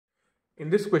In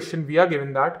this question, we are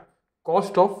given that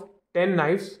cost of 10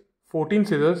 knives, 14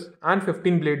 scissors and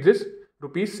 15 blades is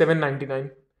rupees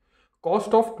 799.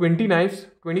 Cost of 20 knives,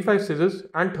 25 scissors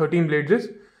and 13 blades is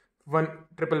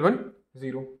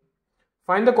 1110.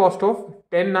 Find the cost of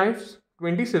 10 knives,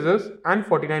 20 scissors and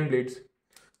 49 blades.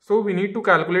 So we need to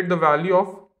calculate the value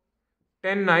of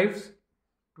 10 knives,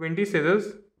 20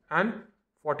 scissors and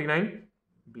 49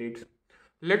 blades.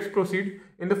 Let's proceed.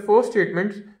 In the first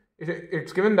statement,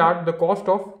 it's given that the cost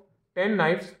of 10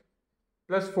 knives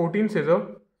plus 14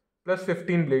 scissors plus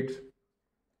 15 blades,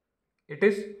 it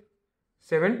is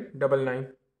 799.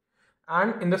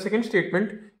 And in the second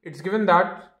statement, it's given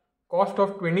that cost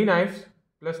of 20 knives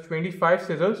plus 25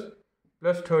 scissors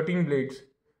plus 13 blades,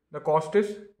 the cost is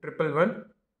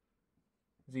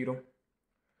 1110.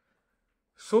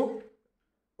 So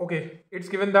okay, it's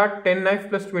given that 10 knives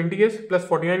plus 20 is plus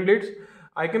 49 blades.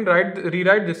 I can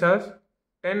rewrite this as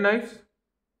 10 knives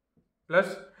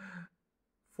plus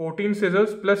 14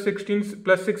 scissors plus 16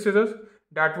 plus 6 scissors.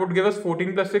 That would give us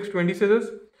 14 plus 6, 20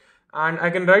 scissors. And I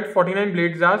can write 49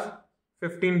 blades as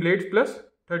 15 blades plus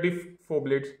 34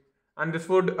 blades. And this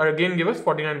would again give us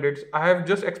 49 blades. I have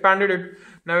just expanded it.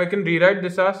 Now I can rewrite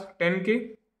this as 10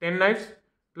 knives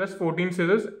plus 14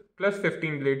 scissors plus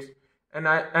 15 blades. And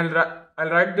I'll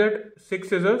write that 6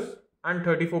 scissors and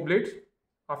 34 blades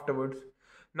afterwards.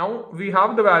 Now we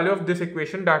have the value of this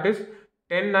equation, that is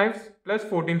 10 knives plus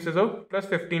 14 scissors plus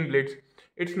 15 blades.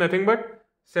 It's nothing but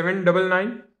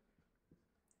 799,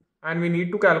 and we need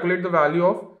to calculate the value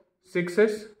of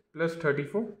 6s plus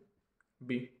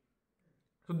 34b.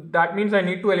 So that means I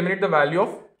need to eliminate the value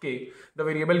of k, the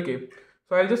variable k.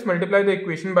 So I'll just multiply the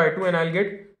equation by 2 and I'll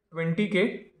get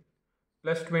 20k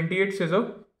plus 28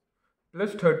 scissors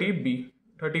plus 30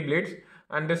 blades,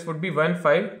 and this would be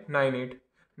 1598.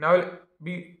 Now I'll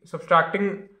be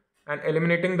subtracting and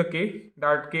eliminating the k.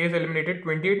 That k is eliminated.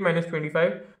 28 minus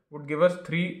 25 would give us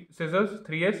 3 scissors,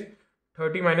 3s.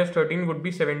 30 minus 13 would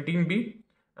be 17b,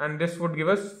 and this would give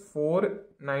us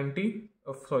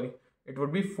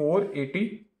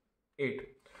 488.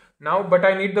 Now, but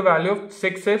I need the value of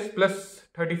 6s plus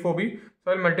 34b,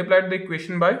 so I'll multiply the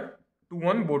equation by 2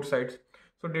 on both sides.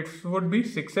 So this would be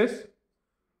 6s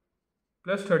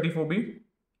plus 34b,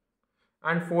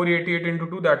 and 488 into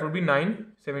 2, that would be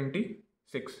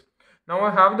 976. Now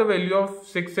I have the value of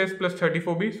 6s plus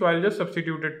 34b, so I'll just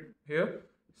substitute it here.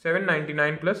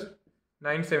 799 plus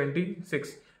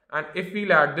 976, and if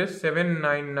we'll add this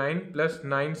 799 plus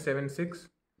 976,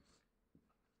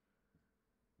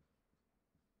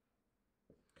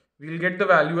 we'll get the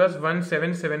value as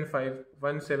 1775.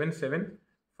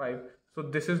 So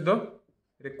this is the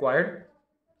required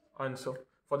answer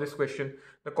for this question.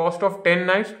 The cost of 10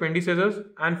 knives, 20 scissors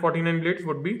and 49 blades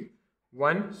would be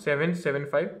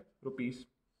 1775 rupees.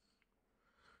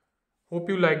 Hope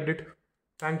you liked it.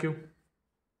 Thank you.